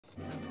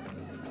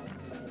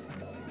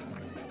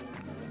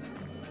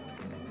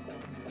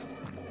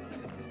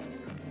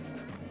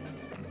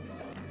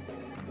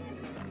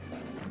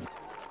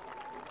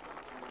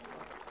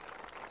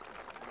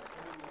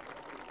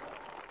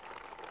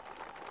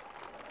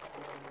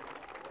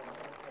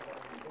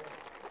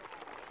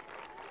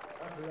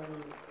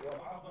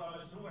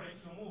وعبر مشروع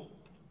الشموخ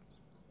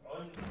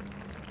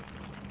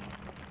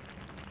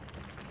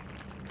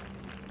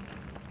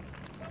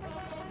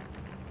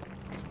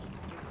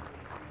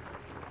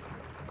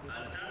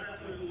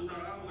السادة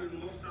الوزراء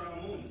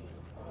المحترمون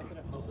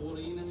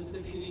فخورين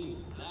مستبشرين،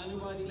 لا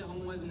نبالي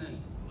لهم وزنا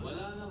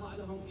ولا نضع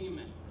لهم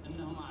قيمة،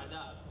 أنهم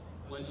أعداء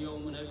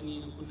واليوم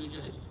نبني بكل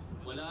جهد،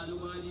 ولا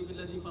نبالي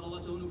بالذي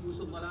فرضته نفوس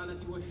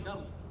الضلالة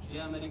والشر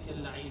في أمريكا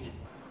اللعينة.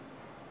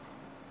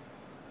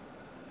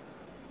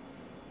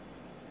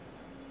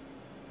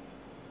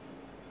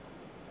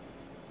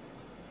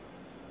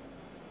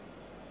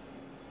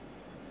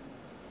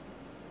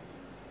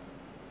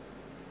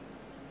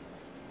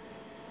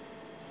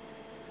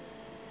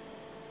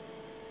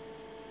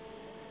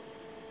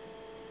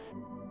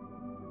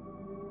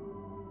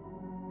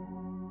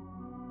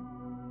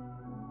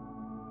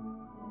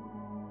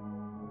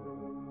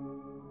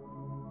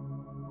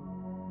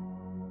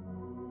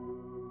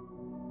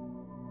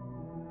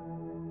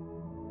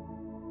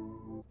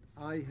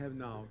 I have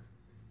now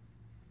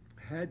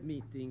had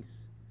meetings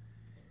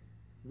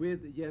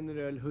with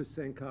General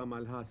Hussein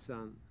Kamel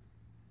Hassad.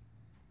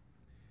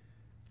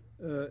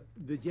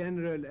 The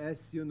general,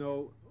 as you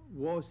know,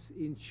 was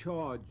in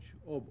charge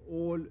of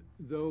all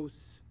those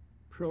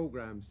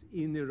programs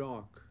in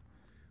Iraq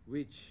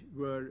which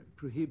were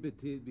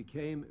prohibited,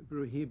 became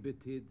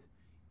prohibited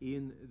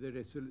in the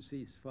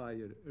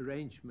ceasefire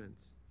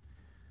arrangements.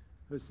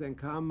 Hussein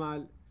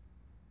Kamel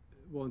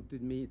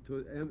wanted me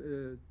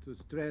to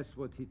stress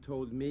what he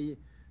told me,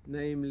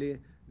 namely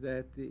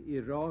that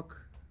Iraq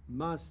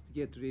must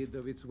get rid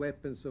of its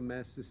weapons of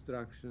mass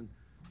destruction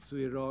so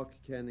Iraq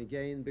can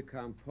again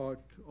become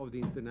part of the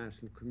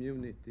international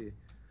community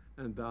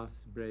and thus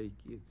break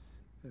its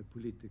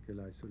political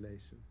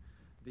isolation.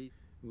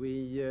 We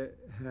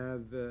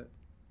have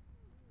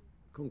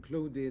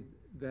concluded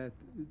that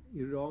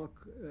Iraq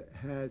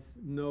has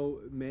no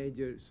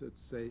major, so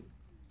to say,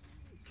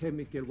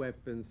 chemical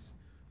weapons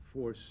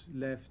force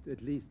left,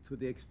 at least to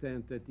the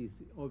extent that is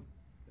of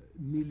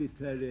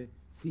military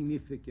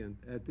significance,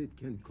 that it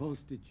can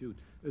constitute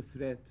a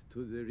threat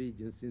to the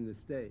regions in the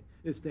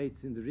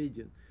states in the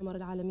region. المؤتمر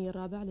العالمي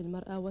الرابع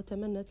للمرأة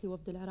وتمنت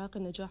لوفد العراق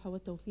النجاح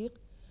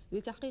والتوفيق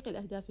لتحقيق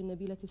الأهداف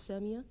النبيلة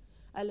السامية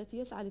التي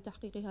يسعى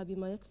لتحقيقها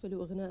بما يكفل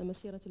إغناء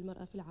مسيرة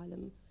المرأة في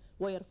العالم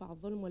ويرفع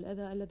الظلم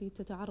والأذى الذي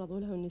تتعرض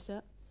له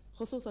النساء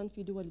خصوصا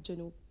في دول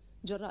الجنوب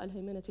جراء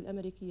الهيمنة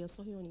الأمريكية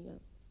الصهيونية.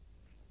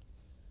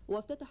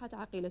 وافتتحت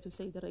عقيلة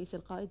السيد الرئيس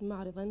القائد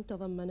معرضا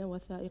تضمن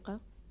وثائق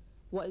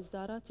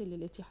وإصدارات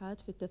للاتحاد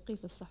في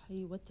التثقيف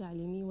الصحي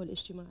والتعليمي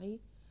والاجتماعي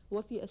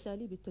وفي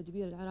أساليب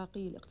التدبير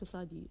العراقي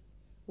الاقتصادي،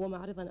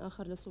 ومعرضا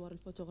آخر للصور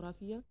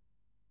الفوتوغرافية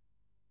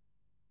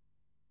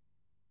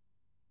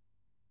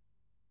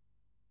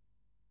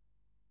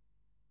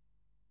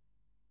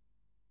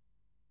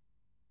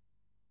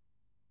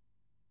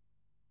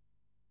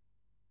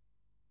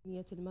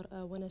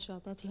المرأة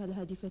ونشاطاتها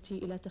الهادفة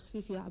إلى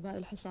تخفيف أعباء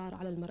الحصار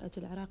على المرأة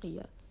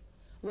العراقية.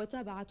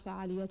 وتابعت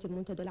فعاليات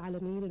المنتدى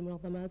العالمي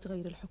للمنظمات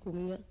غير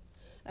الحكومية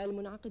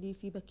المنعقد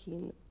في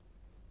بكين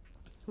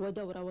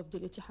ودور وفد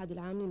الاتحاد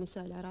العام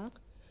لنساء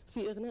العراق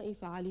في إغناء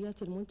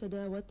فعاليات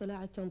المنتدى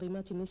واطلاع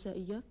التنظيمات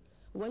النسائية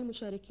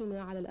والمشاركين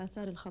على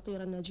الآثار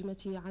الخطيرة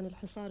الناجمة عن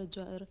الحصار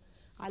الجائر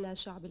على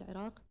شعب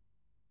العراق